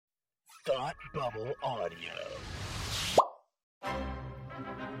Thought Bubble Audio.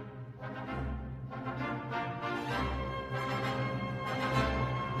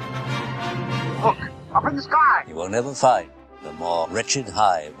 Look, up in the sky! You will never find the more wretched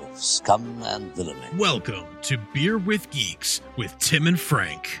hive of scum and villainy. Welcome to Beer with Geeks with Tim and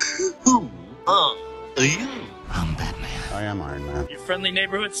Frank. Who are you? I'm Batman. I am Iron Man. Your friendly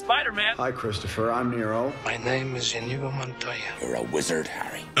neighborhood Spider-Man. Hi, Christopher. I'm Nero. My name is Inigo Montoya. You're a wizard,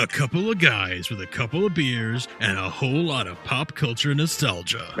 Harry. A couple of guys with a couple of beers and a whole lot of pop culture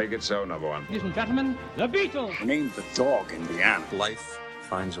nostalgia. Make it so, number one. Ladies and gentlemen, the Beatles. Named the dog Indiana. Life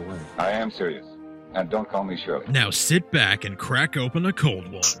finds a way. I am serious. And don't call me Shirley. Now sit back and crack open a cold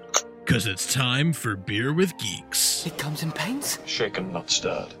one, because it's time for Beer with Geeks. It comes in paints. Shaken, not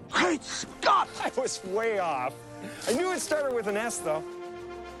stirred. Great Scott! I was way off. I knew it started with an S, though.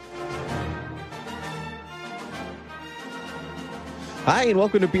 Hi, and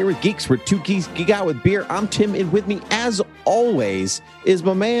welcome to Beer with Geeks, where two geeks geek out with beer. I'm Tim, and with me, as always, is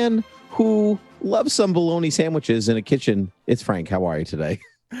my man who loves some bologna sandwiches in a kitchen. It's Frank. How are you today?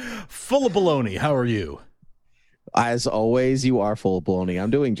 Full of baloney. How are you? As always, you are full of bologna. I'm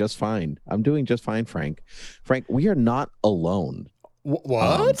doing just fine. Frank. Frank, we are not alone.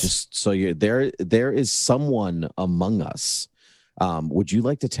 What? Just so you're there. There is someone among us. Would you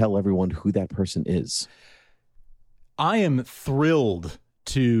like to tell everyone who that person is? I am thrilled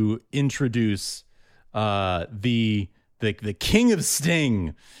to introduce the king of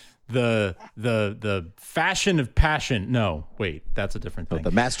Sting, the fashion of passion. No, wait, that's a different thing. The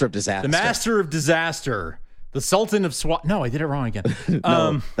master of disaster. The master of disaster. The Sultan of SWAT. No, I did it wrong again.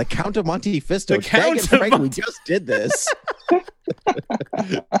 No, the Count of Monte Fisto. The Count of Frank, we just did this.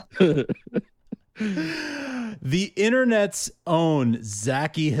 The internet's own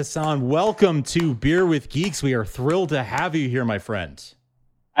Zaki Hassan. Welcome to Beer with Geeks. We are thrilled to have you here, my friend.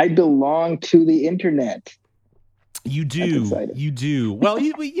 I belong to the internet. You do. Well,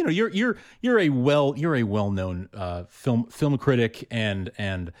 you're a well-known film critic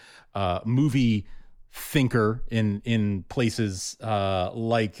and movie thinker in places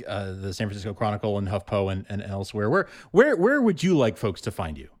like the San Francisco Chronicle and HuffPo and elsewhere. Where would you like folks to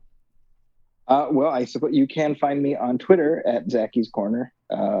find you? Well, I suppose you can find me on Twitter at Zaki's Corner.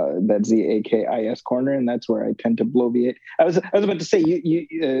 That's ZAKIS Corner, and that's where I tend to bloviate. I was about to say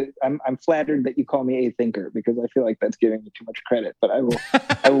I'm flattered that you call me a thinker, because I feel like that's giving me too much credit. But I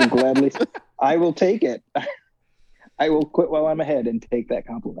will gladly, I will take it. I will quit while I'm ahead and take that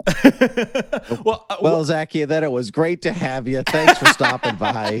compliment. Well, Zaki, then it was great to have you. Thanks for stopping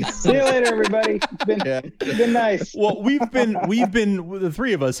by. See you later, everybody. It's been nice. Well, we've been the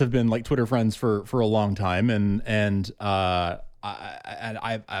three of us have been like Twitter friends for a long time, and I'm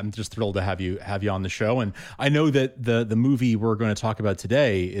just thrilled to have you on the show. And I know that the movie we're going to talk about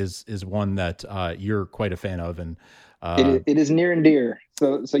today is one that you're quite a fan of, and it is near and dear.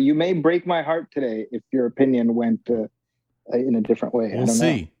 So you may break my heart today if your opinion went in a different way. We'll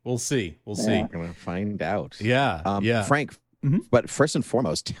see. We'll see. We're gonna find out. Yeah. Frank. Mm-hmm. But first and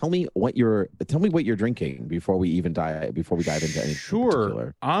foremost, tell me what you're drinking before we dive into anything.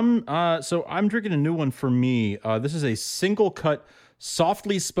 Sure. I'm drinking a new one for me. This is a single cut,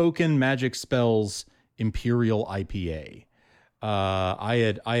 softly spoken Magic Spells Imperial IPA.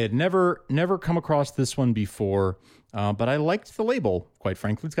 I had never come across this one before, but I liked the label. Quite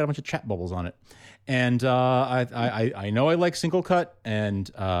frankly, it's got a bunch of chat bubbles on it, and I know I like single cut, and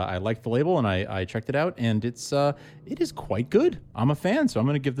I liked the label, and I checked it out, and it is quite good. I'm a fan, so I'm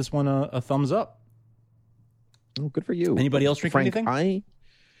going to give this one a thumbs up. Oh, good for you. Anybody else drinking Frank,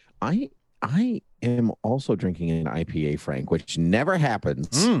 anything? I am also drinking an IPA, Frank, which never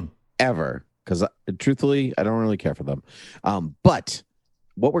happens ever. Because truthfully, I don't really care for them. But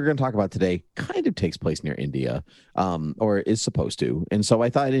what we're going to talk about today kind of takes place near India, or is supposed to. And so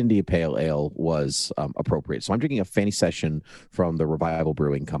I thought India Pale Ale was appropriate. So I'm drinking a Fanny Session from the Revival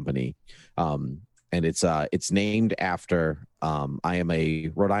Brewing Company. And it's named after, I am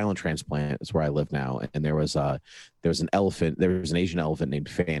a Rhode Island transplant. It's where I live now. And there was an Asian elephant named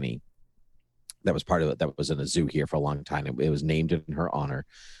Fanny that was part of it, that was in a zoo here for a long time. It was named in her honor.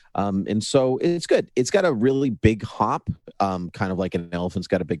 And so it's good. It's got a really big hop, kind of like an elephant's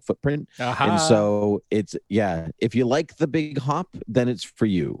got a big footprint. And so if you like the big hop, then it's for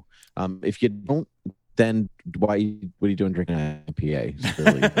you. If you don't, then what are you doing drinking an IPA is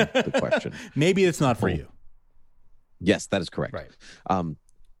really the question. Maybe it's not for you. Yes, that is correct. Right.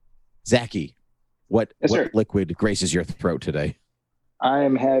 Zaki, what liquid graces your throat today? I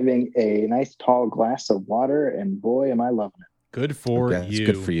am having a nice tall glass of water, and boy, am I loving it. Good for That's you.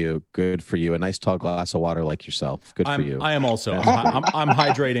 good for you. Good for you. A nice tall glass of water like yourself. Good for you. I am also. I'm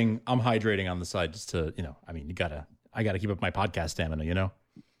hydrating. I'm hydrating on the side just to, I mean, I gotta keep up my podcast stamina,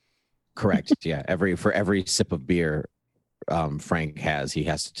 Correct. Yeah. For every sip of beer Frank he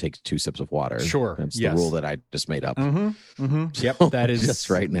has to take 2 sips of water. Sure. That's the rule that I just made up. Yep. That is just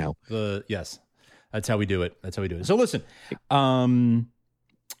right now. Yes. That's how we do it. So listen, I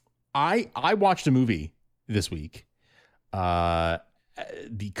watched a movie this week because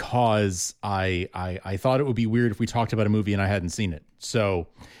I thought it would be weird if we talked about a movie and I hadn't seen it. So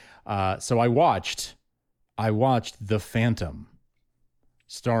I watched The Phantom,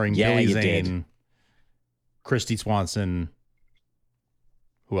 starring Billy Zane, Christy Swanson,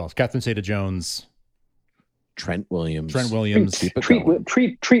 who else? Catherine Zeta-Jones, Trent Williams. Treat Williams. And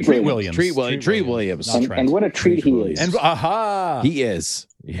what a treat he is. And he is.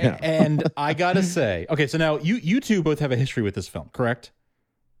 Yeah. And I gotta say, okay, so now you two both have a history with this film, correct?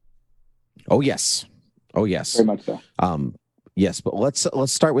 Oh yes. Very much so. Yes, but let's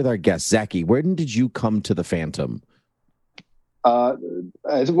start with our guest, Zachy. When did you come to the Phantom?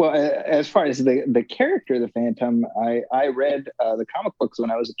 As far as the character of the Phantom, I read the comic books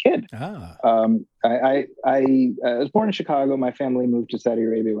when I was a kid. I was born in Chicago. My family moved to Saudi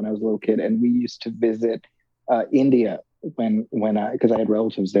Arabia when I was a little kid, and we used to visit India because I had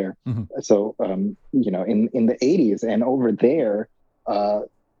relatives there. Mm-hmm. So in the 80s, and over there,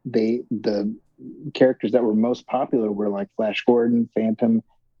 the characters that were most popular were like Flash Gordon, Phantom,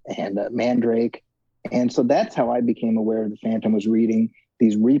 and Mandrake. And so that's how I became aware of the Phantom, was reading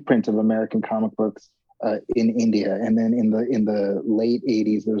these reprints of American comic books in India. And then in the late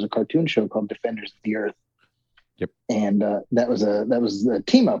 80s, there was a cartoon show called Defenders of the Earth. Yep. And that was a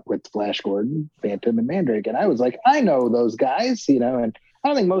team up with Flash Gordon, Phantom, and Mandrake. And I was like, I know those guys, and I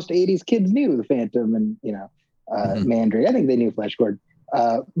don't think most 80s kids knew the Phantom and, Mandrake. I think they knew Flash Gordon.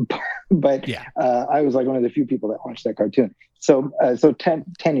 But I was like one of the few people that watched that cartoon. So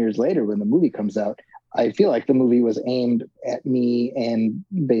 10 years later, when the movie comes out, I feel like the movie was aimed at me and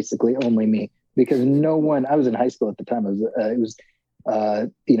basically only me, because no one, I was in high school at the time. It was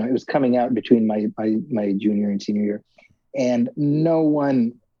coming out between my junior and senior year, and no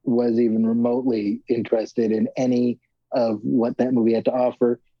one was even remotely interested in any of what that movie had to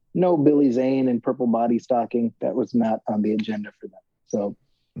offer. No Billy Zane and purple body stocking. That was not on the agenda for them. So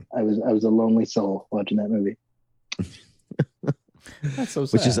I was a lonely soul watching that movie. That's so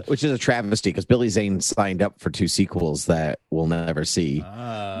sad. Which is a travesty, because Billy Zane signed up for 2 sequels that we'll never see.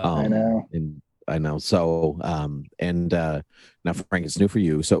 I know. I know. So now Frank, it's new for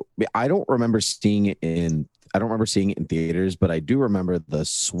you. So I don't remember seeing it in theaters, but I do remember the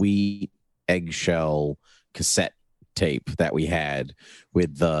sweet eggshell cassette tape that we had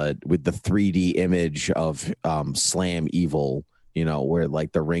with the 3D image of Slam Evil, where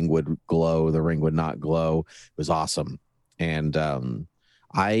like the ring would glow, the ring would not glow. It was awesome. And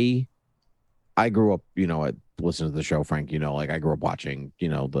I grew up, listening to the show, Frank, like I grew up watching,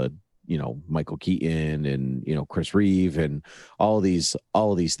 the Michael Keaton and, Chris Reeve and all of these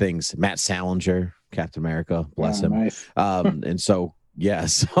things. Matt Salinger, Captain America, bless him. Nice. And so,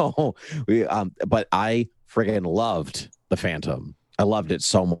 so we, but I friggin' loved the Phantom. I loved it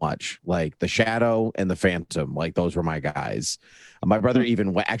so much. Like the Shadow and the Phantom, like those were my guys. My brother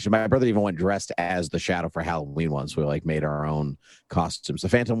even went dressed as the Shadow for Halloween once. We like made our own costumes. The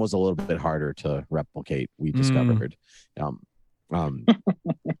Phantom was a little bit harder to replicate, we discovered. But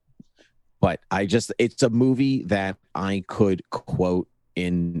it's a movie that I could quote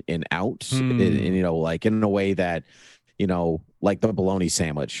in and out, and like in a way that, like the bologna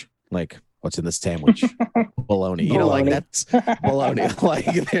sandwich, like what's in the sandwich? Bologna. Like that's bologna. Like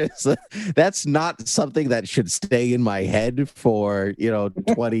that's not something that should stay in my head for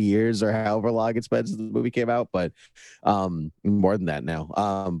 20 years or however long it's been since the movie came out, but more than that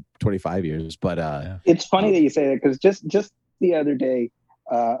now, 25 years. But it's funny that you say that, because just the other day,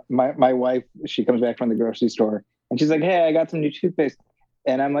 my wife, she comes back from the grocery store and she's like, "Hey, I got some new toothpaste,"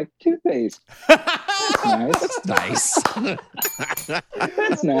 and I'm like, "Toothpaste? That's nice.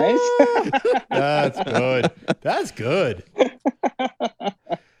 That's nice." That's good. That's good.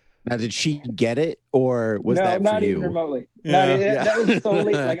 Now, did she get it, or was that for not you? even remotely? Yeah. That was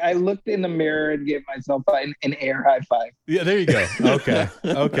solely like I looked in the mirror and gave myself an air high five. Yeah, there you go.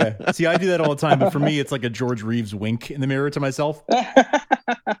 Okay. See, I do that all the time, but for me, it's like a George Reeves wink in the mirror to myself.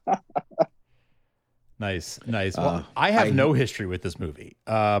 Nice. Well, I have no history with this movie.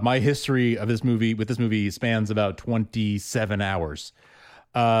 My history of this movie spans about 27 hours.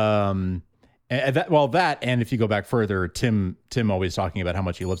 And if you go back further, Tim always talking about how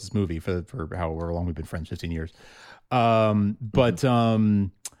much he loves this movie for however long we've been friends, 15 years. But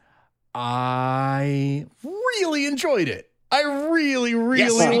I really enjoyed it. I really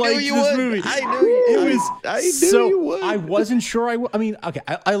liked this movie. I knew you would. I wasn't sure I mean, okay,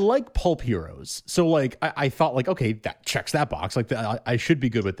 I like pulp heroes. So like, I thought like, okay, that checks that box. Like I should be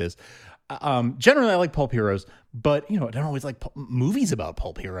good with this. Generally I like pulp heroes, but you know, I don't always like movies about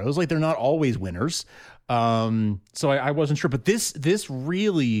pulp heroes. Like they're not always winners. So I wasn't sure, but this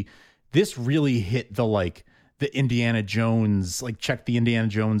really hit the Indiana Jones, like check the Indiana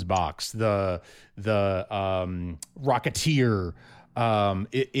Jones box, the Rocketeer.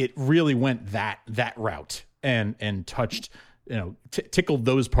 It really went that route and touched, you know, tickled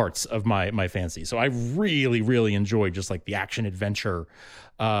those parts of my fancy. So I really enjoyed just like the action adventure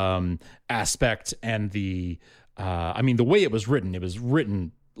aspect and the way it was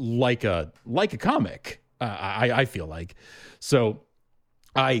written like a comic. I feel like so.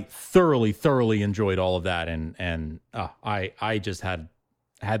 I thoroughly enjoyed all of that, and I just had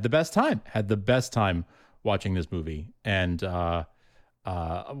the best time watching this movie, and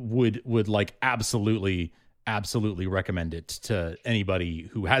would like absolutely recommend it to anybody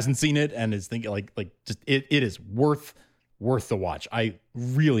who hasn't seen it and is thinking like just it is worth the watch. I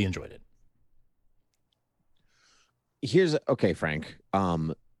really enjoyed it. Here's okay, Frank.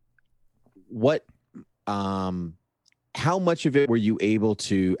 How much of the movie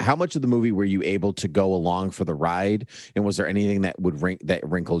were you able to go along for the ride? And was there anything that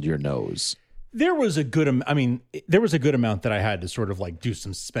wrinkled your nose? There was a good amount that I had to sort of like do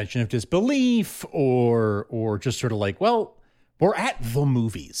some suspension of disbelief or just sort of like, well, we're at the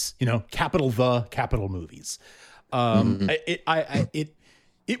movies, you know, capital movies. It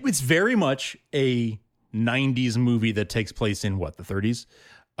was very much a 90s movie that takes place in what, the 30s?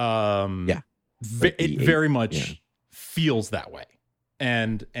 It very much feels that way.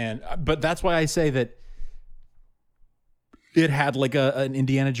 But that's why I say that it had like an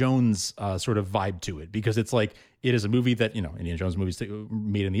Indiana Jones sort of vibe to it, because it's like, it is a movie that, you know, Indiana Jones movies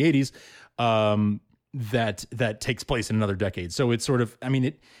made in the 80s that takes place in another decade. So it's sort of, I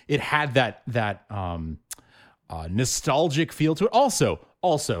mean, it had that nostalgic feel to it. Also,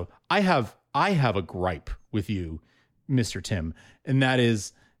 I have a gripe with you, Mr. Tim, and that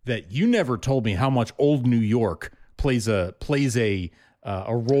is that you never told me how much old New York plays a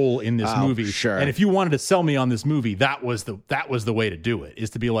role in this movie. Sure. And if you wanted to sell me on this movie, that was the way to do it, is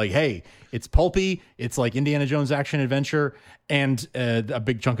to be like, hey, it's pulpy, it's like Indiana Jones action adventure, and a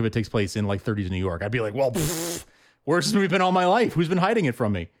big chunk of it takes place in like 30s New York. I'd be like, well, where's this movie been all my life? Who's been hiding it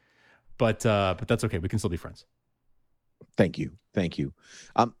from me? But that's okay. We can still be friends. Thank you.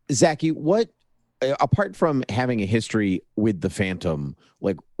 Zachy, what, apart from having a history with the Phantom,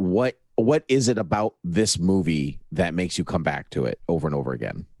 like what is it about this movie that makes you come back to it over and over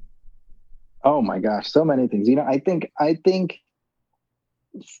again? Oh my gosh, so many things. You know, I think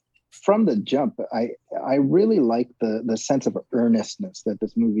from the jump, I really like the sense of earnestness that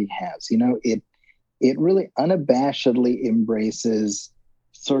this movie has. You know, it really unabashedly embraces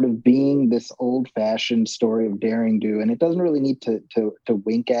sort of being this old-fashioned story of daring do, and it doesn't really need to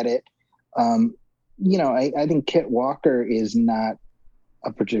wink at it. You know, I think Kit Walker is not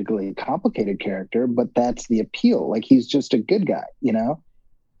a particularly complicated character, but that's the appeal. Like, he's just a good guy, you know?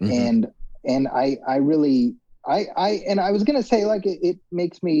 Mm-hmm. And I really was going to say, like, it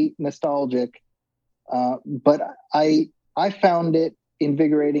makes me nostalgic. But I found it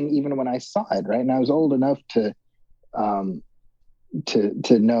invigorating even when I saw it, right? And I was old enough to know,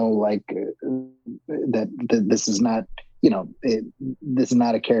 like, that this is not, you know, this is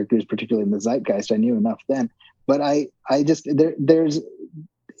not a character who's particularly in the zeitgeist. I knew enough then, but I just,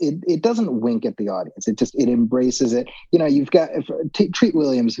 it doesn't wink at the audience. It embraces it. You know, you've got Treat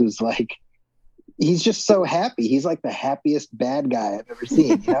Williams, who's like, he's just so happy. He's like the happiest bad guy I've ever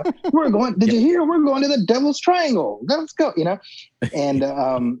seen. You know, did you hear? We're going to the Devil's Triangle. Let's go. You know, and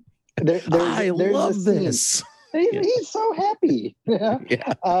I love this. He's so happy. You know?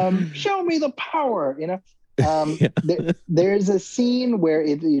 Yeah. Show me the power. You know. There's a scene where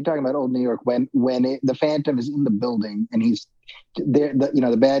you're talking about old New York when the Phantom is in the building and he's there.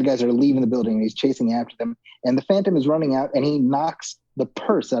 The bad guys are leaving the building and he's chasing after them, and the Phantom is running out and he knocks the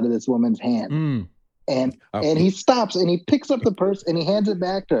purse out of this woman's hand, and he stops and he picks up the purse and he hands it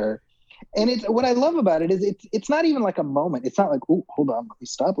back to her. And it's what I love about it is it's not even like a moment. It's not like, oh, hold on, let me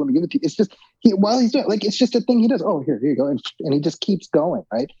stop, let me give it to you. It's just while he's doing it, like, it's just a thing he does. Oh, here you go, and he just keeps going,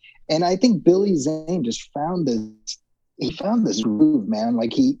 right? And I think Billy Zane just found this groove, man.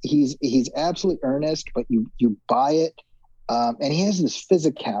 Like he's absolutely earnest, but you buy it, and he has this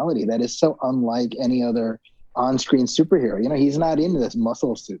physicality that is so unlike any other on-screen superhero. You know, he's not into this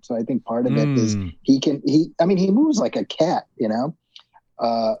muscle suit. So I think part of it is he moves like a cat, you know?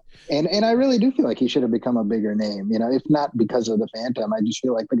 And I really do feel like he should have become a bigger name, you know, if not because of the Phantom. I just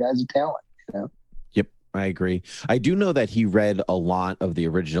feel like the guy's a talent, you know? Yep, I agree. I do know that he read a lot of the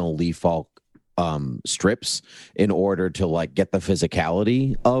original Lee Falk strips in order to like get the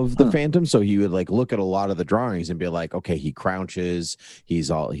physicality of the Phantom. So he would like look at a lot of the drawings and be like, okay, he crouches, he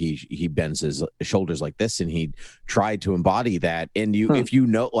bends his shoulders like this, and he tried to embody that. And if you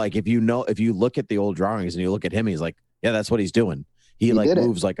look at the old drawings and you look at him, he's like, yeah, that's what he's doing. He like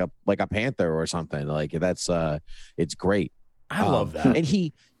moves like a panther or something. Like that's it's great. I love that. And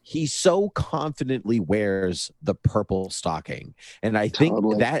he so confidently wears the purple stocking. And I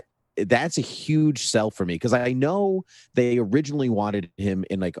think that's a huge sell for me, because I know they originally wanted him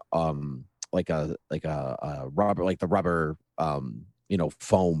in like a rubber, like the rubber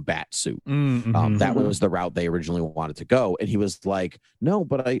foam bat suit. That was the route they originally wanted to go. And he was like, no,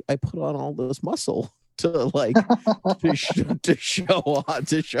 but I put on all this muscle to like to show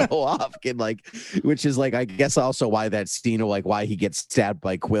off, and like, which is like, I guess also why that scene, or like why he gets stabbed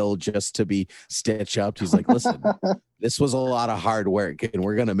by Quill just to be stitched up. He's like, listen, this was a lot of hard work, and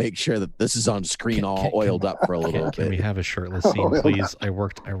we're gonna make sure that this is on screen all oiled up for a little bit. Can we have a shirtless scene, please? I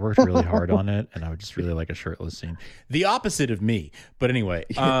worked really hard on it, and I would just really like a shirtless scene. The opposite of me, but anyway.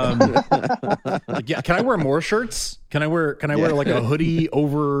 Yeah, can I wear more shirts? Can I wear like a hoodie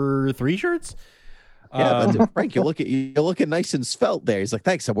over 3 shirts? Yeah, but Frank, you're looking nice and svelte there. He's like,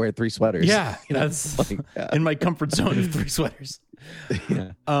 thanks, I'm wearing 3 sweaters. Yeah, that's like, in my comfort zone of 3 sweaters.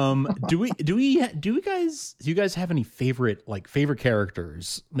 Yeah. Do you guys have any favorite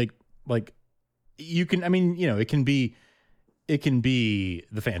characters? Like you can, I mean, you know, it can be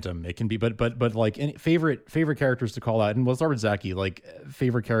the Phantom, it can be, but like any favorite characters to call out. And we'll start with Zachy, like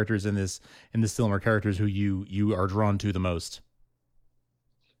favorite characters in this Stillmore, characters who you are drawn to the most.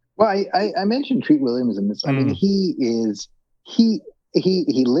 Well, I mentioned Treat Williams in this. I mean, he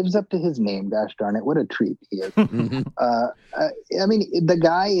lives up to his name. Gosh darn it, what a treat he is! I mean, the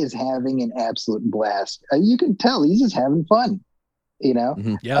guy is having an absolute blast. You can tell he's just having fun. You know,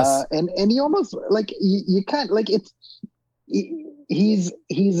 yes. And he almost like you can't like it's. He's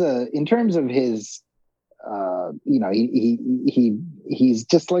in terms of his, you know, he's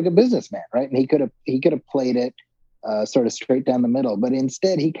just like a businessman, right? And he could have played it. Sort of straight down the middle, but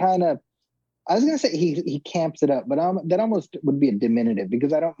instead he kind of, I was gonna say he camps it up, but that almost would be a diminutive,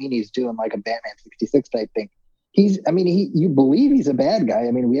 because I don't mean he's doing like a Batman 66 type thing. You believe he's a bad guy.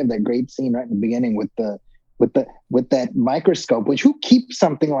 I mean, we have that great scene right in the beginning with that microscope, which who keeps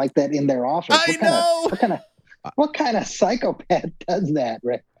something like that in their office? What kind of psychopath does that,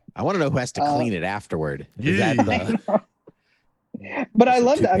 right? I want to know who has to clean it afterward. Is that the... But I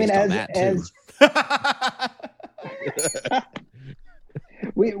love that. I mean, as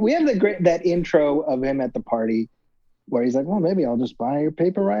we have that intro of him at the party where he's like, well, maybe I'll just buy your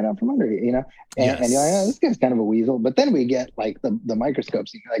paper right out from under you, you know? And you're like, oh, this guy's kind of a weasel. But then we get like the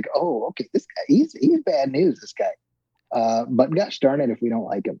microscopes, and you're like, oh, okay, this guy, he's bad news, this guy. But gosh darn it if we don't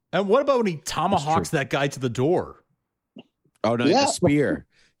like him. And what about when he tomahawks that guy to the door? Oh no, the spear.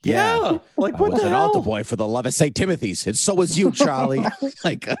 Yeah. Like, what the hell? An altar boy for the love of St. Timothy's, and so was you, Charlie.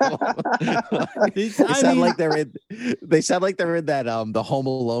 Like, they sound like they're in that the Home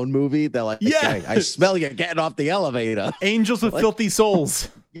Alone movie. They're like, hey, I smell you getting off the elevator. Angels with filthy souls.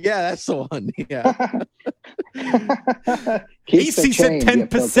 Yeah, that's the one. Yeah. AC said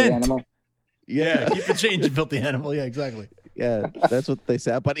 10%. Yeah, keep the change, you filthy animal. Yeah, exactly. Yeah, that's what they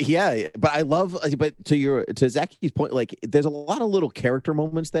said. But I love. But to Zachy's point, like, there's a lot of little character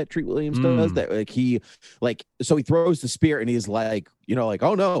moments that Treat Williams does. That so he throws the spear and he's like, you know, like,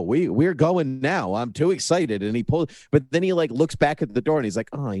 oh no, we're going now. I'm too excited, and he pulls. But then he like looks back at the door and he's like,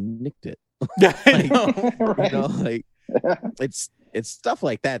 oh, I nicked it. Yeah, I know. Right. You know, like it's stuff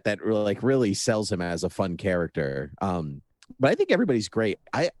like that really sells him as a fun character. But I think everybody's great.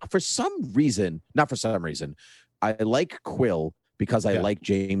 For some reason, I like Quill because I like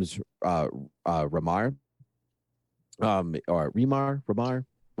James Remar, or Remar,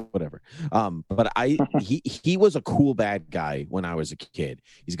 whatever. But he was a cool bad guy when I was a kid.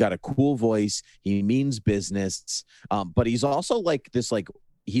 He's got a cool voice. He means business. But he's also like this, like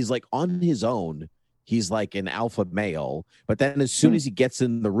he's like on his own. He's like an alpha male, but then as soon as he gets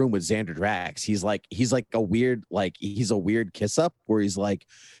in the room with Xander Drax, he's like a weird, like he's a weird kiss up where he's like,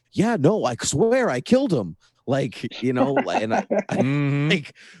 yeah, no, I swear I killed him. Like, you know, and I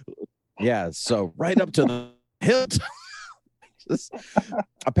like, yeah. So right up to the hilt.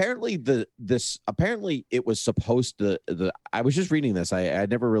 Apparently it was supposed to I was just reading this. I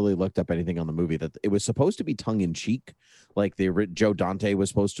never really looked up anything on the movie, that it was supposed to be tongue in cheek. Like Joe Dante was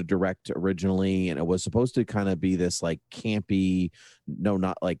supposed to direct originally, and it was supposed to kind of be this like campy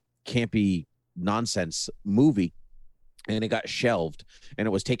nonsense movie, and it got shelved and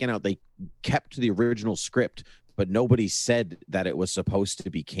it was taken out. They kept the original script, but nobody said that it was supposed to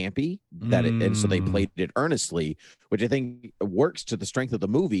be campy, and so they played it earnestly, which I think works to the strength of the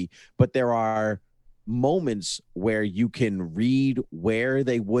movie. But there are moments where you can read where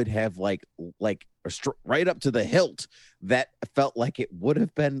they would have like right up to the hilt that felt like it would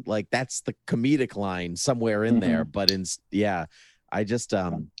have been like, that's the comedic line somewhere in there. But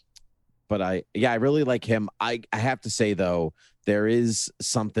I really like him. I have to say though, there is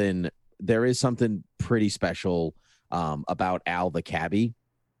something pretty special about Al the cabbie.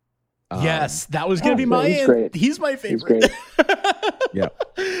 Yes, that was gonna be he's my favorite. Yeah.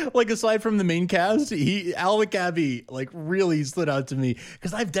 Like aside from the main cast, Al the cabbie like really stood out to me,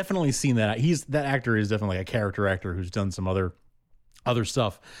 because I've definitely seen that. That actor is definitely a character actor who's done some other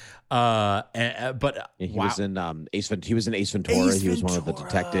stuff. But he was in Ace Ventura. He was one of the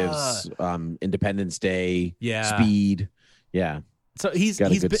detectives. Independence Day. Yeah. Speed. Yeah. So he's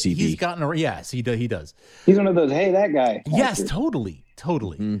gotten yes, he does. He's one of those, hey, that guy. Yes, actors.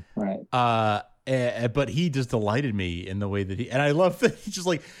 totally. Right. But he just delighted me in the way that and I love that he's just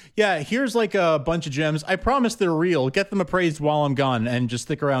like, yeah, here's like a bunch of gems. I promise they're real. Get them appraised while I'm gone, and just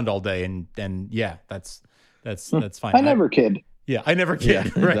stick around all day. And yeah, that's fine. I never kid. Yeah, I never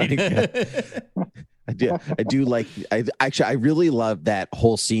kid. Yeah, right. I do like. I really love that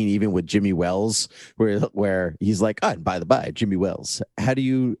whole scene, even with Jimmy Wells, where he's like, "Oh, and by the by, Jimmy Wells, how do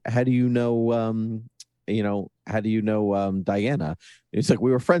you know Diana?" It's like,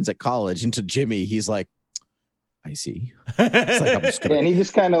 we were friends at college. And to Jimmy, he's like, I see. It's like, I'm just gonna, and he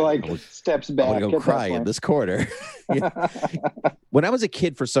just kind of like steps back. I'm gonna go cry in this corner. When I was a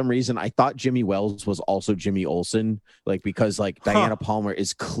kid, for some reason, I thought Jimmy Wells was also Jimmy Olsen, like, because like Diana Palmer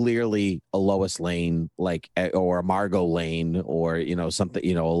is clearly a Lois Lane, like, or a Margot Lane, or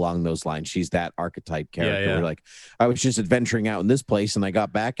something along those lines. She's that archetype character. Yeah. Where, like, I was just adventuring out in this place, and I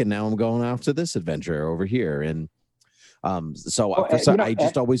got back, and now I'm going off to this adventure over here, and I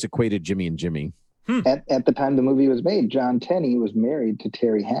just always equated Jimmy and Jimmy. At the time the movie was made, John Tenney was married to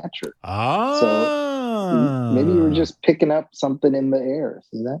Terry Hatcher. So maybe you were just picking up something in the air.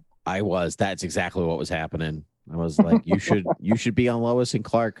 See that? I was. That's exactly what was happening. I was like, you should be on Lois and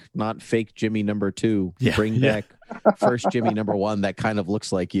Clark, not fake Jimmy number 2. Yeah, Bring back first Jimmy number 1 that kind of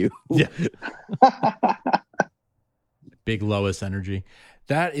looks like you. Yeah. Big Lois energy.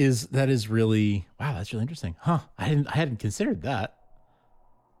 That is really, wow, that's really interesting. Huh. I hadn't considered that.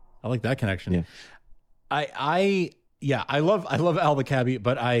 I like that connection. Yeah. I love Al the cabbie,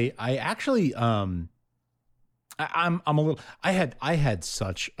 but I actually I'm a little, I had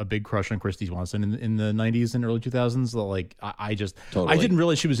such a big crush on Christy Swanson in the 90s and early 2000s that, like, I just totally. I didn't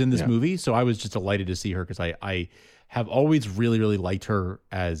realize she was in this movie, so I was just delighted to see her, because I have always really, really liked her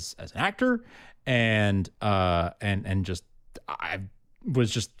as an actor, and just it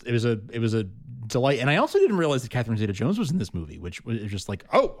was a delight. And I also didn't realize that Catherine Zeta-Jones was in this movie, which was just like,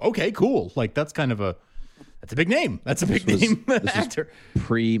 oh, okay, cool. Like, that's a big name. That's a big name actor.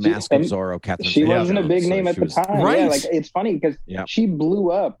 Pre-Mask of Zorro, Catherine She Zeta-Jones, wasn't a big name at the time. Right. Yeah, like, it's funny because she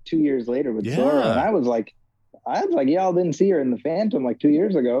blew up 2 years later with Zorro, and I was like, y'all didn't see her in The Phantom like 2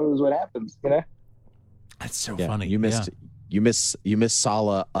 years ago. It was what happens, That's so funny. You miss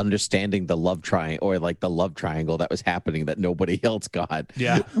Sala understanding the love triangle, or like the love triangle that was happening that nobody else got.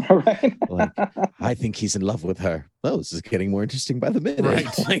 Yeah. Right. Like, I think he's in love with her. Oh, this is getting more interesting by the minute. Right.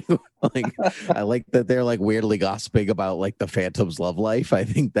 like I like that they're like weirdly gossiping about like the Phantom's love life. I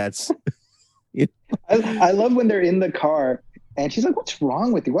think that's I love when they're in the car and she's like, "What's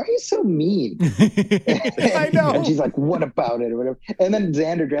wrong with you? Why are you so mean?" I know. And she's like, "What about it?" or whatever. And then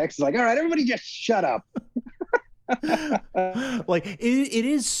Xander Drax is like, "All right, everybody just shut up." Like, it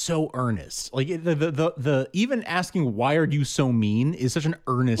is so earnest. Like, the even asking, "Why are you so mean?" is such an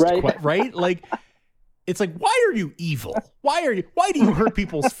earnest right? Like, it's like, why are you evil? Why do you hurt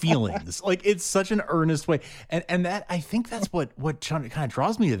people's feelings? Like, it's such an earnest way. And that, I think that's what kind of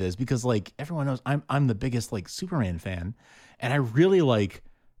draws me to this, because, like, everyone knows I'm the biggest, like, Superman fan, and I really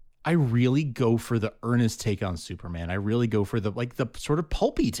go for the earnest take on Superman. I really go for the sort of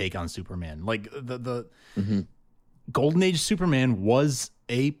pulpy take on Superman. Like, the Golden Age Superman was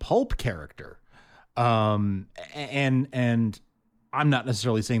a pulp character. And I'm not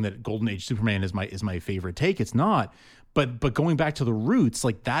necessarily saying that Golden Age Superman is my favorite take. It's not, but going back to the roots,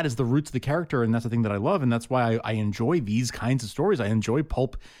 like that is the roots of the character, and that's the thing that I love, and that's why I enjoy these kinds of stories. I enjoy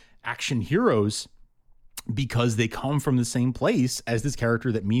pulp action heroes because they come from the same place as this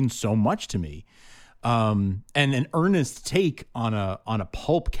character that means so much to me. And an earnest take on a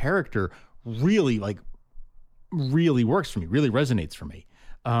pulp character really works for me, really resonates for me.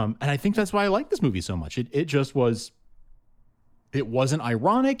 And I think that's why I like this movie so much. It just was, it wasn't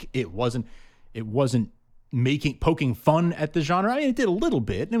ironic. It wasn't poking fun at the genre. I mean, it did a little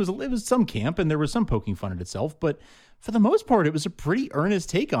bit, and it was some camp, and there was some poking fun at itself, but for the most part, it was a pretty earnest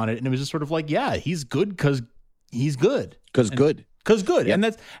take on it. And it was just sort of like, yeah, he's good because he's good. Because good.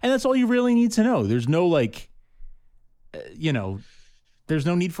 Yep. And that's all you really need to know. There's no there's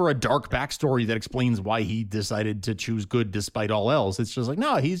no need for a dark backstory that explains why he decided to choose good despite all else. It's just like,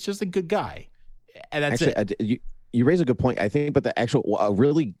 no, he's just a good guy. And that's it. You raise a good point, I think, but the actual a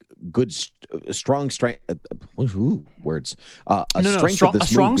really good, strong strength. Words. A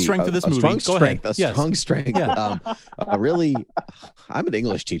strong strength of this movie. Go ahead. A strong strength. Yeah. Really, I'm an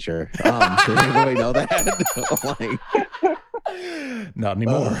English teacher. Does anybody know that? Not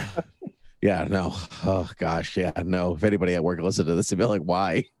anymore. Yeah, no. Oh gosh, yeah, no. If anybody at work listened to this, they'd be like,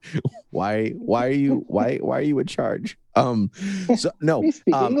 "Why are you in charge?" So no. You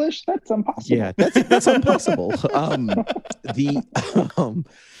speak English? That's impossible. Yeah, that's impossible.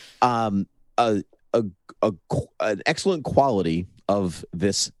 An excellent quality of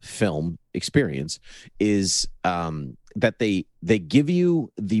this film experience is that they give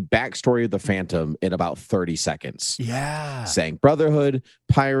you the backstory of the Phantom in about 30 seconds. Yeah. Saying brotherhood,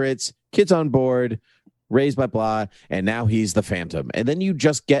 pirates, kids on board, raised by blah, and now he's the Phantom. And then you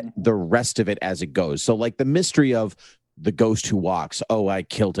just get the rest of it as it goes. So like the mystery of the ghost who walks, oh, I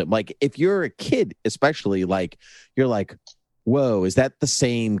killed him. Like if you're a kid, especially, like you're like, whoa, is that the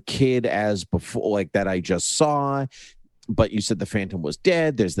same kid as before, like that I just saw? But you said the Phantom was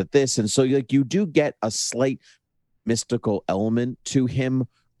dead. There's this. And so like you do get a slight mystical element to him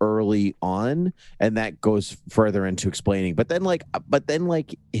early on, and that goes further into explaining. But then like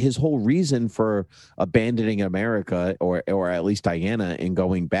his whole reason for abandoning America, or at least Diana, and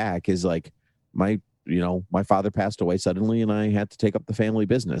going back is like my father passed away suddenly and I had to take up the family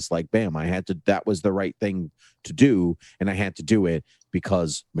business. Like, bam, that was the right thing to do. And I had to do it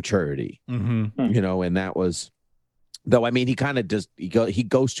because maturity, and that was, though, I mean, he kind of just, he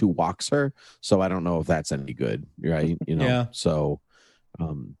goes to walks her. So I don't know if that's any good. Right. Yeah. So,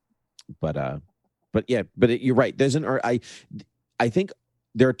 but you're right. I think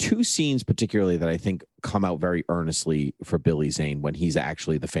there are two scenes particularly that I think come out very earnestly for Billy Zane when he's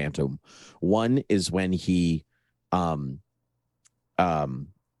actually the Phantom. One is when he,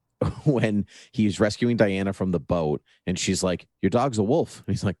 when he's rescuing Diana from the boat and she's like, "Your dog's a wolf."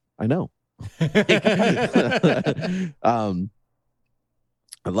 And he's like, "I know."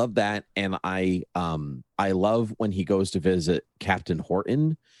 I love that. And I love when he goes to visit Captain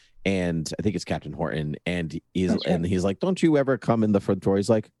Horton. And I think it's Captain Horton, and he's like, "Don't you ever come in the front door?" He's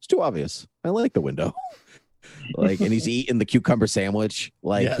like, "It's too obvious. I like the window." Like, and he's eating the cucumber sandwich,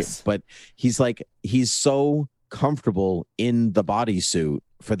 like, yes. But he's like, he's so comfortable in the bodysuit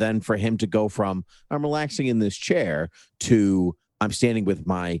for him to go from "I'm relaxing in this chair" to "I'm standing with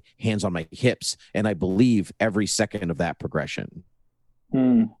my hands on my hips," and I believe every second of that progression.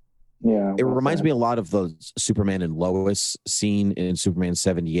 Yeah, it reminds me a lot of the Superman and Lois scene in Superman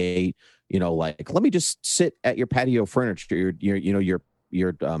 78. Like, let me just sit at your patio furniture, your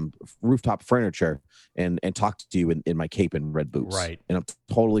rooftop furniture, and talk to you in my cape and red boots. Right. And I'm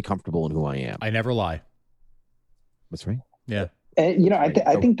totally comfortable in who I am. I never lie. That's right. Yeah. And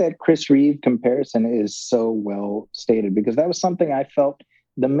I think that Chris Reeve comparison is so well stated, because that was something I felt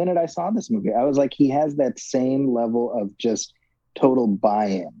the minute I saw this movie. I was like, he has that same level of just total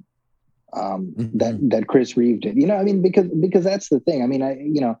buy-in. That Chris Reeve did, because that's the thing. I mean,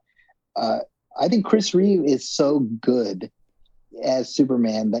 I think Chris Reeve is so good as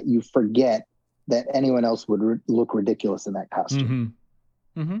Superman that you forget that anyone else would look ridiculous in that costume.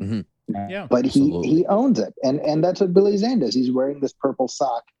 Yeah, but he owns it, and that's what Billy Zane does. He's wearing this purple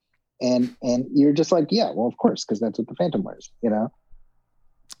sock, and you're just like, yeah, well, of course, because that's what the Phantom wears,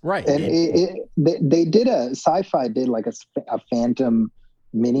 right? And they did Sci-Fi did like a Phantom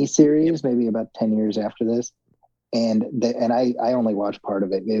mini series, maybe about 10 years after this, and I only watched part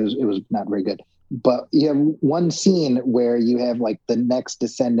of it. It was not very good, but you have one scene where you have like the next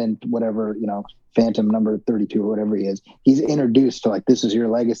descendant, whatever, Phantom number 32 or whatever he is. He's introduced to like, this is your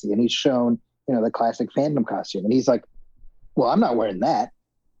legacy, and he's shown the classic Phantom costume, and he's like, well, I'm not wearing that,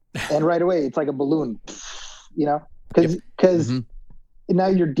 and right away it's like a balloon, because now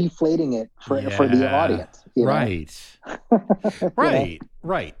you're deflating it for the audience. You know? Right.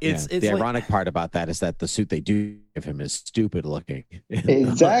 Right. It's the ironic part about that is that the suit they do give him is stupid looking.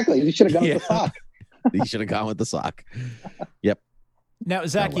 Exactly. You should have gone with the sock. You should have gone with the sock. Yep. Now,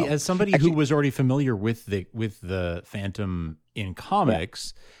 Zachy, as somebody who was already familiar with the Phantom in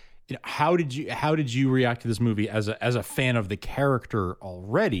comics, how did you react to this movie as a fan of the character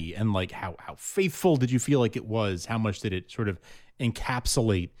already, and like how faithful did you feel like it was? How much did it sort of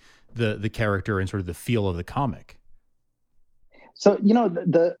encapsulate the character and sort of the feel of the comic? So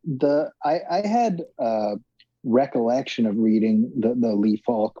I had recollection of reading the Lee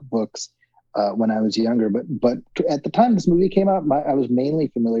Falk books when I was younger, but at the time this movie came out, I was mainly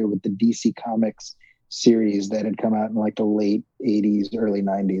familiar with the DC Comics series that had come out in like the late 80s, early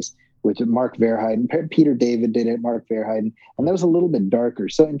 90s, with Mark Verheiden. Peter David did it, Mark Verheiden, and that was a little bit darker.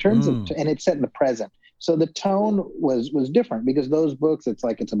 So in terms of, and it's set in the present, so the tone was different, because those books,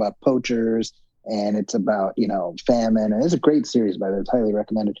 it's about poachers and it's about, famine, and it's a great series, by the way, it's highly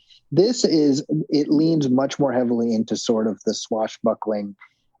recommended. It leans much more heavily into sort of the swashbuckling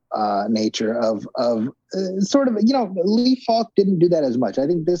nature of sort of, Lee Falk didn't do that as much. I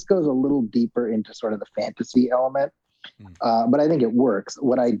think this goes a little deeper into sort of the fantasy element, but I think it works.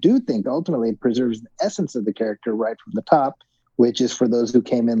 What I do think ultimately it preserves the essence of the character right from the top, which is, for those who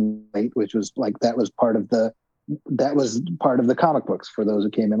came in late, which was like, that was part of the comic books for those who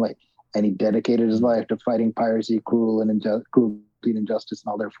came in late. And he dedicated his life to fighting piracy, cruelty and injustice in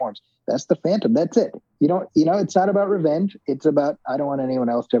all their forms. That's the Phantom. That's it. It's not about revenge. It's about, I don't want anyone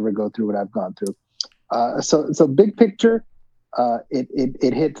else to ever go through what I've gone through. So big picture,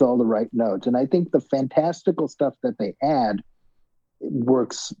 it hits all the right notes. And I think the fantastical stuff that they add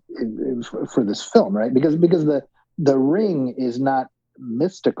works for this film, right? Because the ring is not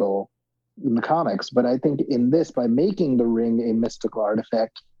mystical in the comics, but I think in this, by making the ring a mystical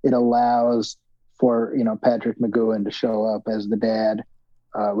artifact, it allows for Patrick McGoohan to show up as the dad,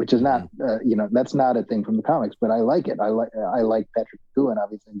 which is not that's not a thing from the comics, but I like it. I like Patrick McGoohan,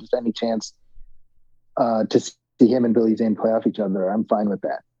 obviously, and just any chance to see him and Billy Zane play off each other, I'm fine with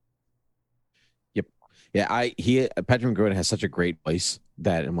that. Yep. Yeah, Patrick McGoohan has such a great voice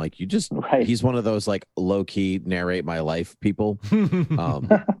that I'm like, he's one of those like low key narrate my life people.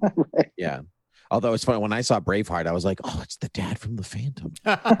 Right. Yeah. Although it's funny, when I saw Braveheart, I was like, "Oh, it's the dad from the Phantom."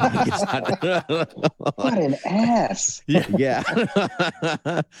 What an ass! Yeah.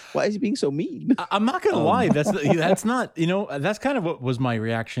 Why is he being so mean? I'm not gonna lie. That's not. That's kind of what was my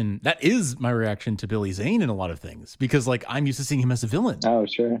reaction. That is my reaction to Billy Zane in a lot of things, because like I'm used to seeing him as a villain. Oh,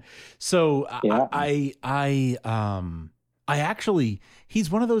 sure. So yeah. I actually, he's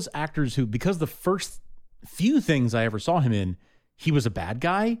one of those actors who, because the first few things I ever saw him in, he was a bad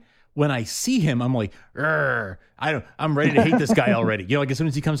guy. When I see him, I'm like, I'm ready to hate this guy already. Like as soon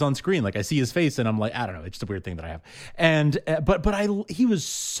as he comes on screen, like I see his face and I'm like, I don't know, it's just a weird thing that I have. And but he was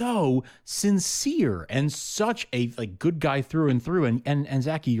so sincere and such a like good guy through and through. And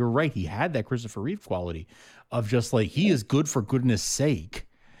Zachy, you're right, he had that Christopher Reeve quality of just like, he is good for goodness sake,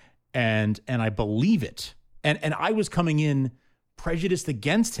 and I believe it. And I was coming in prejudiced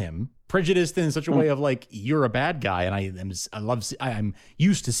against him, prejudiced in such a way of like, you're a bad guy, and I'm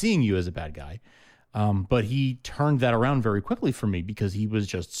used to seeing you as a bad guy. But he turned that around very quickly for me, because he was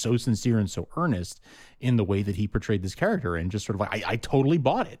just so sincere and so earnest in the way that he portrayed this character, and just sort of like, I totally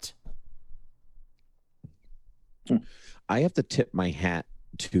bought it. I have to tip my hat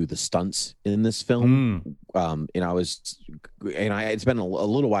to the stunts in this film. It's been a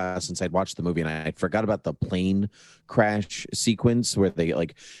little while since I'd watched the movie, and I forgot about the plane crash sequence where they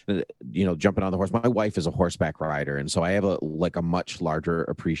jumping on the horse. My wife is a horseback rider, and so I have a much larger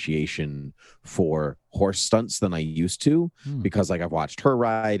appreciation for horse stunts than I used to, because like I've watched her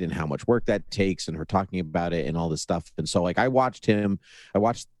ride and how much work that takes, and her talking about it and all this stuff. And so like I watched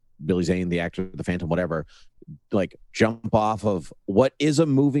Billy Zane, the actor, the Phantom, whatever, like jump off of what is a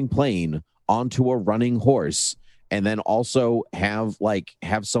moving plane onto a running horse, and then also have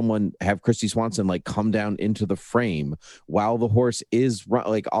Christy Swanson like come down into the frame while the horse is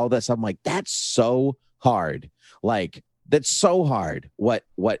like all that stuff. I'm like, that's so hard. Like that's so hard.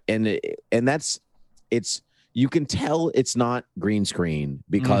 You can tell it's not green screen,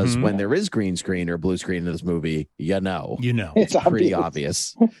 because when there is green screen or blue screen in this movie, it's pretty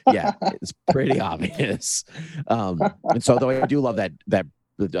obvious. Yeah, it's pretty obvious. And so, though I do love that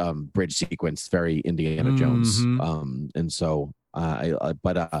bridge sequence, very Indiana Jones. And so,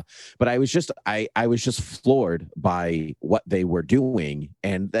 but I was just floored by what they were doing,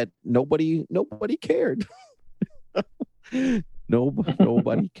 and that nobody cared.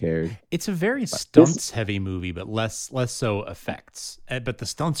 Nobody cared. It's a very stunts heavy movie, but less so effects. But the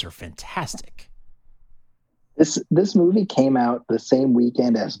stunts are fantastic. This movie came out the same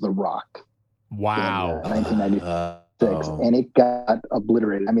weekend as The Rock. Wow. In 1996, and it got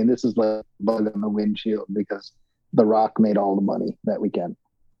obliterated. I mean, this is like bug on the windshield because The Rock made all the money that weekend.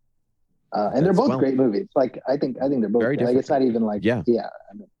 And they're both great movies. Like I think they're both very like it's not even like I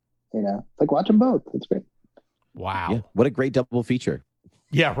mean, like watch them both. It's great. Wow. Yeah. What a great double feature.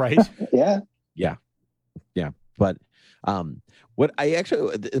 Yeah, right. Yeah. But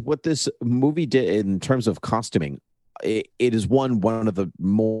what this movie did in terms of costuming, it is one of the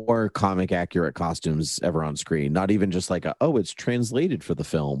more comic accurate costumes ever on screen. Not even just like it's translated for the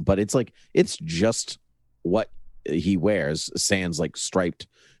film, but it's like it's just what he wears, sans like striped,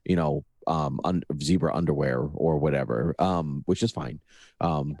 zebra underwear or whatever, which is fine.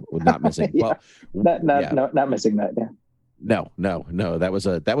 Not missing. Yeah. Not missing that. Yeah. No. That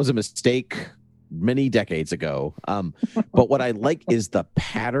was a mistake many decades ago. But what I like is the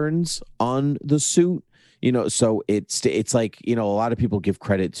patterns on the suit. So it's like, a lot of people give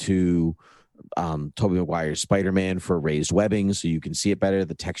credit to Tobey Maguire's Spider-Man for raised webbing, so you can see it better.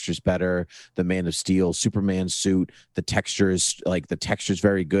 The texture's better. The Man of Steel Superman suit, the texture's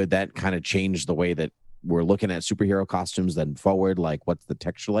very good. That kind of changed the way that we're looking at superhero costumes then forward, like what's the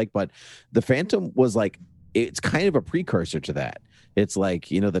texture like. But the Phantom was like, it's kind of a precursor to that. It's like,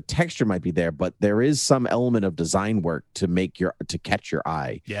 the texture might be there, but there is some element of design work to catch your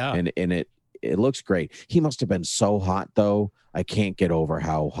eye. Yeah. And it looks great. He must have been so hot though. I can't get over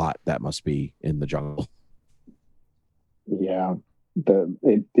how hot that must be in the jungle. Yeah.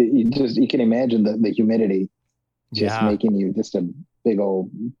 You can imagine the humidity just making you just a big old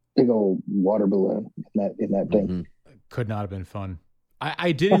water balloon in that thing. Mm-hmm. Could not have been fun.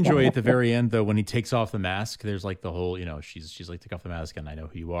 I did enjoy at the very end though when he takes off the mask. There's like the whole, she's like, take off the mask and I know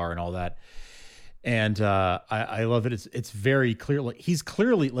who you are and all that. And I love it. It's very clear. Like he's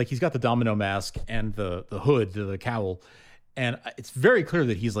clearly like he's got the domino mask and the hood, the cowl, and it's very clear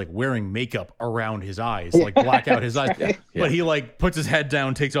that he's like wearing makeup around his eyes, like black out his eyes. Yeah. But he like puts his head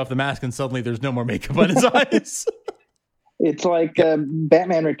down, takes off the mask, and suddenly there's no more makeup on his eyes. It's like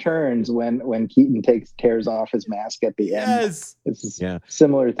Batman Returns when Keaton tears off his mask at the end. Yes, it's a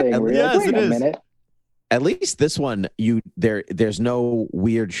similar thing. Where you're like, wait a minute. At least this one, there's no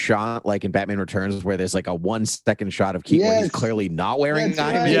weird shot like in Batman Returns where there's like a 1 second shot of Keaton where he's clearly not wearing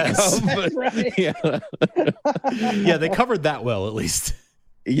eye makeup. Right. Yeah, they covered that well at least.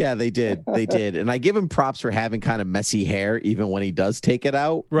 Yeah, they did. And I give him props for having kind of messy hair even when he does take it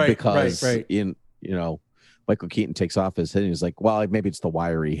out. Right. Because right. Michael Keaton takes off his head and he's like, well, maybe it's the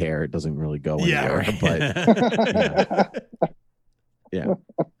wiry hair. It doesn't really go anywhere. Right. But yeah.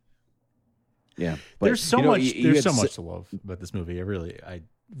 Yeah, but, there's so much to love about this movie. I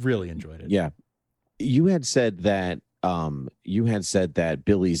really enjoyed it. Yeah, you had said that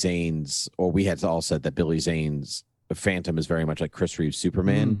Billy Zane's, or we had all said that Billy Zane's Phantom is very much like Chris Reeve's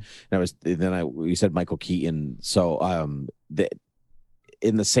Superman. You said Michael Keaton. So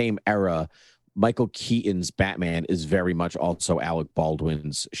in the same era, Michael Keaton's Batman is very much also Alec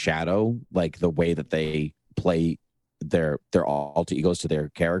Baldwin's Shadow, like the way that they play their alter egos to their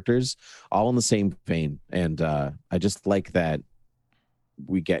characters, all in the same vein. And I just like that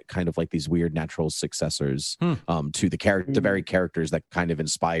we get kind of like these weird natural successors to the very characters that kind of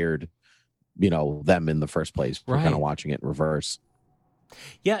inspired them in the first place. We're kind of watching it in reverse.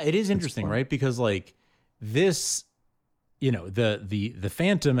 Yeah, it is interesting, right? Because like this, the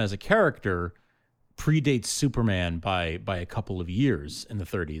Phantom as a character predates Superman by a couple of years in the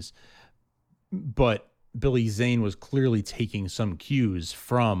 30s, but Billy Zane was clearly taking some cues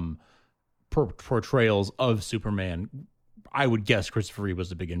from portrayals of Superman. I would guess Christopher Reeve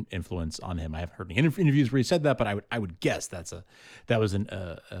was a big influence on him. I haven't heard any interviews where he said that, but I would guess that was an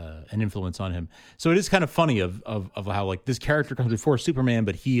influence on him. So it is kind of funny of how like this character comes before Superman,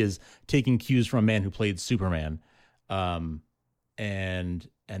 but he is taking cues from a man who played Superman. And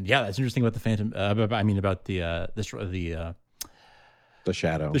yeah, that's interesting about the Phantom. About the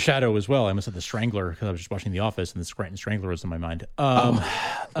Shadow. The Shadow as well. I almost said the Strangler because I was just watching The Office and the Scranton Strangler was in my mind.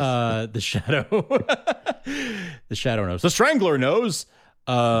 The Shadow. The Shadow knows. The Strangler knows.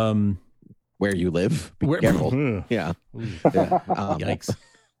 Where you live. Be careful. Yeah. Yikes.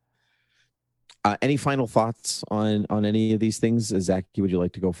 Any final thoughts on any of these things? Zachy, would you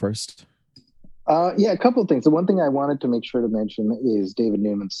like to go first? Yeah, a couple of things. The one thing I wanted to make sure to mention is David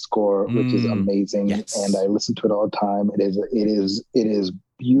Newman's score, which is amazing, yes. And I listen to it all the time. It is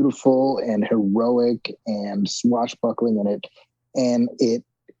beautiful and heroic and swashbuckling in it, and it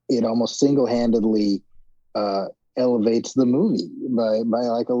almost single-handedly elevates the movie by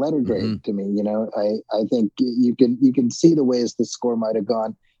like a letter grade to me. You know, I think you can see the ways the score might have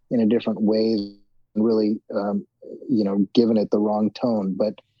gone in a different way and really, you know, given it the wrong tone.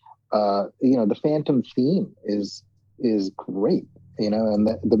 But, you know, the Phantom theme is great, you know, and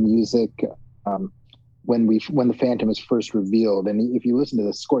the music, when the Phantom is first revealed, and if you listen to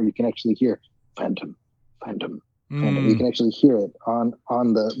the score, you can actually hear Phantom. You can actually hear it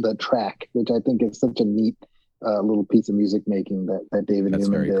on the track, which I think is such a neat little piece of music making that David Newman did. That's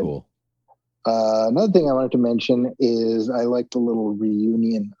very cool. Another thing I wanted to mention is I like the little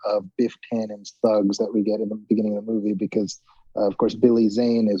reunion of Biff Tannen's thugs that we get in the beginning of the movie, because of course Billy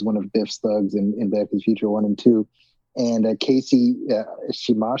Zane is one of Biff's thugs in Back to the Future 1 and 2, and Casey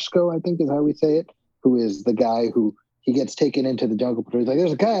Shimashko, I think is how we say it, who is the guy who he gets taken into the jungle patrol. He's like,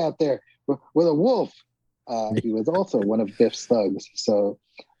 there's a guy out there with a wolf. He was also one of Biff's thugs. So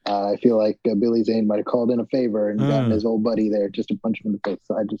I feel like Billy Zane might have called in a favor and gotten his old buddy there just to punch him in the face.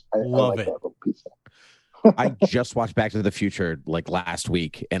 So I like that little piece. I just watched Back to the Future like last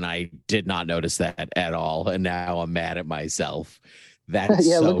week, and I did not notice that at all. And now I'm mad at myself. That's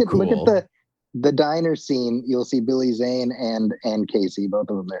yeah. So cool. Look at the diner scene. You'll see Billy Zane and Casey, both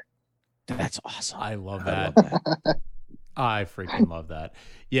of them there. That's awesome. I love that. I freaking love that.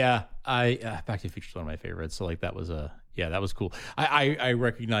 Yeah, Back to the Future is one of my favorites. So like that was that was cool. I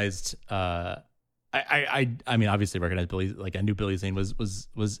recognized. I mean, obviously recognized Billy. Like I knew Billy Zane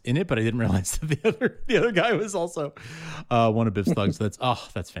was in it, but I didn't realize that the other guy was also one of Biff's thugs.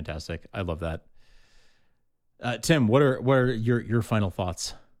 That's fantastic. I love that. Tim, what are your final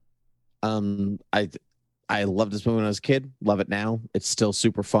thoughts? I loved this movie when I was a kid. Love it now. It's still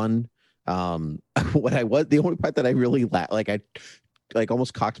super fun. The only part that I really I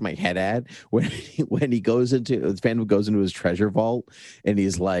almost cocked my head at when he goes into the Phantom goes into his treasure vault and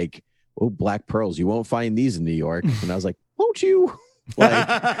he's like, "Oh, black pearls, you won't find these in New York." And I was like, "Won't you?"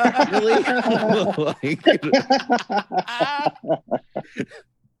 Like, really? Like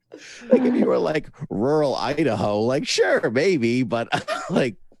if you were like rural Idaho, like sure, maybe, but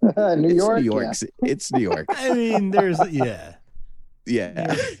like New York, it's New York. I mean,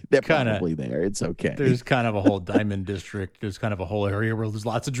 Yeah, they're probably there. It's okay. There's kind of a whole diamond district. There's kind of a whole area where there's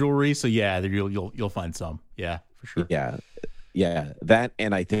lots of jewelry. So yeah, you'll find some. Yeah, for sure. Yeah. That,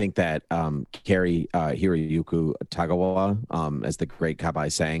 and I think that Cary Hiroyuki Tagawa, as the great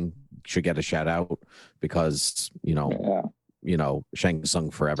Kabai sang, should get a shout out because Shang Tsung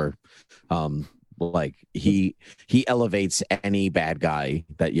forever. Like he elevates any bad guy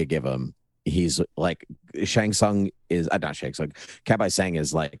that you give him. He's like Shang Tsung is not Shang Tsung. Kabai Sang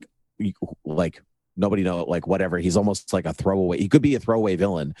is like nobody know, like whatever. He's almost like a throwaway. He could be a throwaway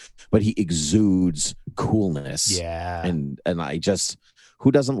villain, but he exudes coolness. Yeah. And I just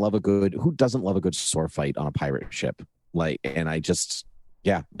who doesn't love a good sword fight on a pirate ship?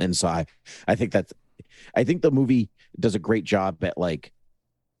 And so I think the movie does a great job at like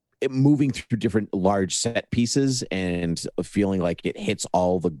moving through different large set pieces and feeling like it hits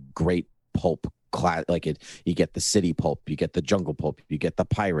all the great pulp class. Like you get the city pulp, you get the jungle pulp, you get the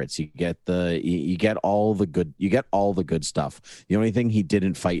pirates, you get all the good stuff. The only thing he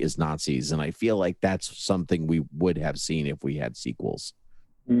didn't fight is Nazis, and I feel like that's something we would have seen if we had sequels.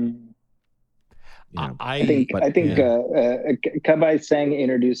 I think Kabai Sang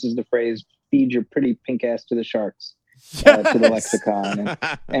introduces the phrase "feed your pretty pink ass to the sharks." To the lexicon,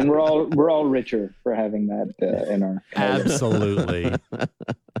 and we're all richer for having that in our absolutely.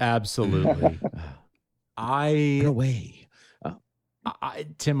 No way.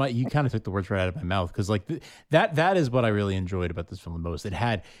 Tim, you kind of took the words right out of my mouth because like that is what I really enjoyed about this film the most. It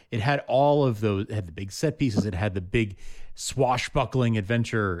had all of those. It had the big set pieces. It had the big swashbuckling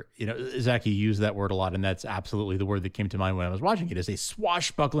adventure. Zach, you used that word a lot, and that's absolutely the word that came to mind when I was watching it. Is a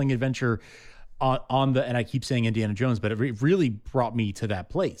swashbuckling adventure. And I keep saying Indiana Jones, but it really brought me to that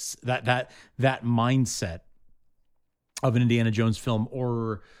place, that mindset of an Indiana Jones film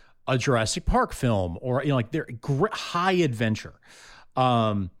or a Jurassic Park film, or like they're high adventure,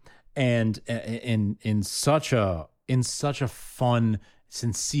 and in such a fun,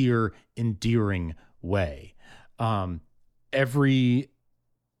 sincere, endearing way. Every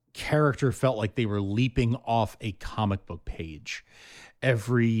character felt like they were leaping off a comic book page.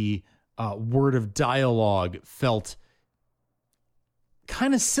 Every word of dialogue felt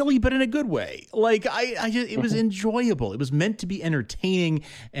kind of silly, but in a good way. Like it was enjoyable. It was meant to be entertaining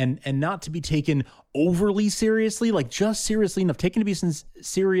and not to be taken overly seriously, like just seriously enough, taken to be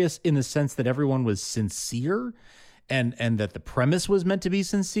serious in the sense that everyone was sincere and that the premise was meant to be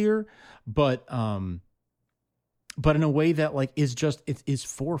sincere. But but in a way that like is just it is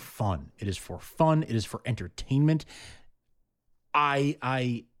for fun. It is for fun. It is for entertainment.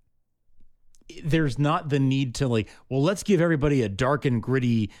 There's not the need to like, well, let's give everybody a dark and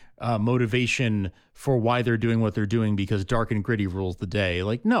gritty motivation for why they're doing what they're doing because dark and gritty rules the day.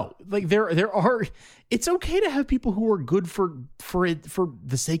 Like, no, like there are, it's okay to have people who are good for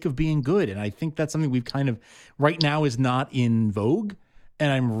the sake of being good. And I think that's something we've kind of right now is not in vogue. And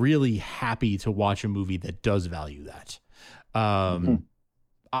I'm really happy to watch a movie that does value that. I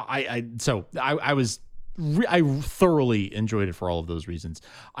thoroughly enjoyed it for all of those reasons.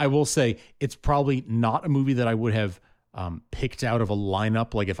 I will say it's probably not a movie that I would have picked out of a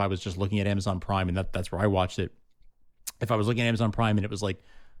lineup. Like if I was just looking at Amazon Prime and that's where I watched it. If I was looking at Amazon Prime and it was like,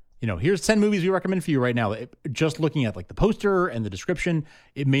 here's 10 movies we recommend for you right now. Just looking at like the poster and the description,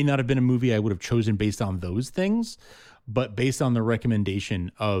 it may not have been a movie I would have chosen based on those things, but based on the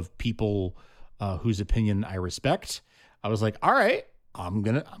recommendation of people whose opinion I respect, I was like, all right, I'm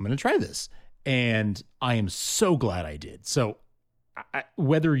gonna try this. And I am so glad I did. So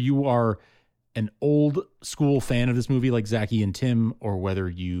whether you are an old school fan of this movie like Zachy and Tim, or whether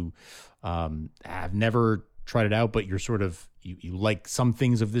you have never tried it out, but you're sort of, you like some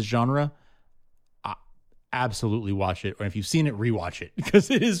things of this genre, absolutely watch it. Or if you've seen it, rewatch it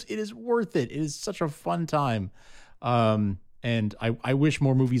because it is worth it. It is such a fun time. And I wish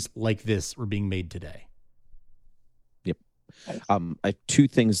more movies like this were being made today. I have two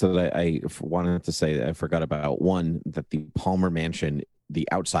things that I wanted to say that I forgot about. One, that the Palmer Mansion, the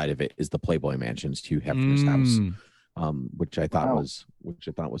outside of it is the Playboy Mansion's Hugh Hefner's house, which I thought was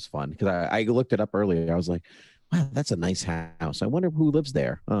fun because I looked it up earlier. I was like, wow, that's a nice house. I wonder who lives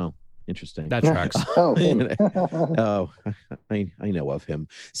there. Oh, interesting. That tracks. I know of him.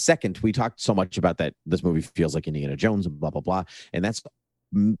 Second, we talked so much about that this movie feels like Indiana Jones and blah blah blah, and that's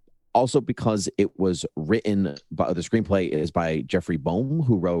also because it was written by the screenplay is by Jeffrey Boehm,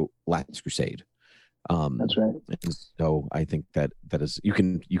 who wrote Last Crusade. That's right. And so I think that is you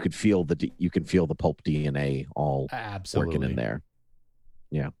can feel the pulp DNA all working in there.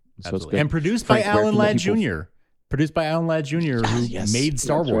 Yeah, so it's good. And produced by Alan Ladd Jr. Produced by Alan Ladd Jr., who made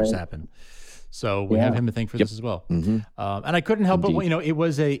Star Wars happen. So we have him to thank for this as well. Mm-hmm. And I couldn't help but it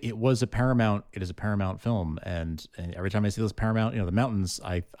was a Paramount. It is a Paramount film, and every time I see those Paramount, the mountains,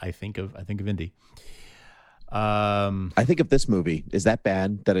 I think of Indy. I think of this movie. Is that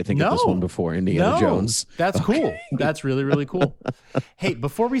bad that I think of this one before Indiana Jones? That's cool. That's really, really cool. Hey,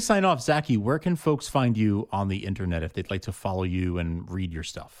 before we sign off, Zachy, where can folks find you on the internet if they'd like to follow you and read your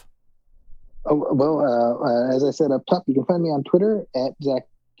stuff? Oh, well, as I said up top, you can find me on Twitter at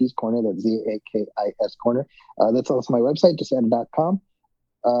Zachy's Corner. That's ZAKIS Corner. That's also my website, justada.com.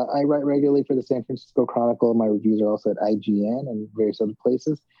 I write regularly for the San Francisco Chronicle. My reviews are also at IGN and various other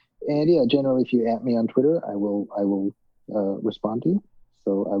places. And yeah, generally, if you at me on Twitter, I will respond to you.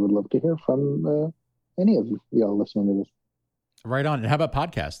 So I would love to hear from any of y'all listening to this. Right on. And how about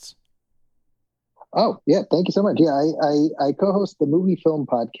podcasts? Oh yeah, thank you so much. Yeah, I co-host the Movie Film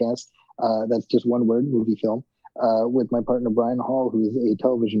Podcast. That's just one word, Movie Film, with my partner Brian Hall, who is a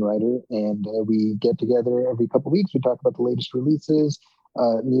television writer, and we get together every couple of weeks. We talk about the latest releases,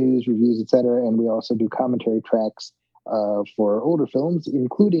 news, reviews, etc., and we also do commentary tracks for older films,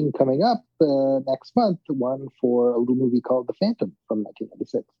 including coming up next month, one for a little movie called The Phantom from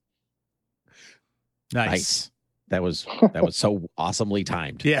 1996. Nice. That was so awesomely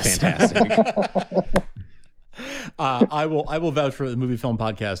timed. Yes. Fantastic. I will vouch for the Movie Film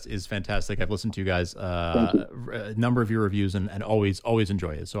Podcast is fantastic. I've listened to you guys a number of your reviews and always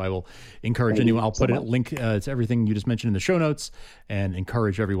enjoy it. So I will encourage anyone. I'll put a link to everything you just mentioned in the show notes and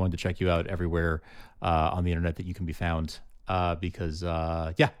encourage everyone to check you out everywhere on the internet that you can be found. Because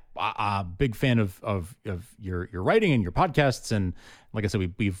I'm a big fan of your writing and your podcasts. And like I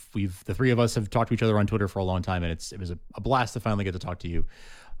said, we've the three of us have talked to each other on Twitter for a long time, and it was a blast to finally get to talk to you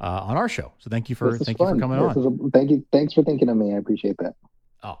on our show. So thank you for coming on. Thanks for thinking of me. I appreciate that.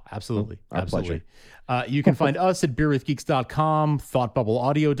 Oh, absolutely. Our pleasure. You can find us at beerwithgeeks.com,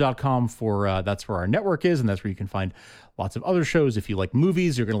 thoughtbubbleaudio.com that's where our network is. And that's where you can find lots of other shows. If you like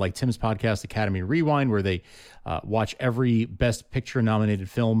movies, you're going to like Tim's podcast, Academy Rewind, where they watch every Best Picture nominated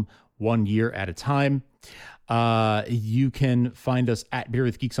film 1 year at a time. You can find us at Beer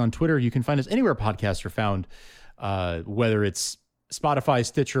with Geeks on Twitter. You can find us anywhere podcasts are found, whether it's Spotify,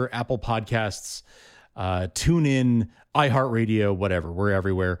 Stitcher, Apple Podcasts, TuneIn, iHeartRadio, whatever. We're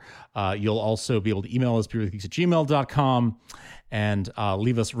everywhere. You'll also be able to email us, beerwithgeeks@gmail.com, and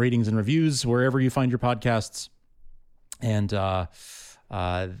leave us ratings and reviews wherever you find your podcasts. And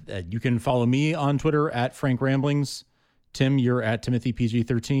you can follow me on Twitter at Frank Ramblings. Tim, you're at Timothy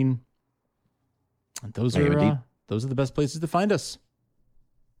PG13. Those those are the best places to find us.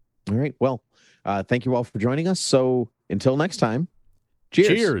 All right. Well, thank you all for joining us. So until next time, cheers.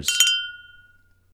 Cheers.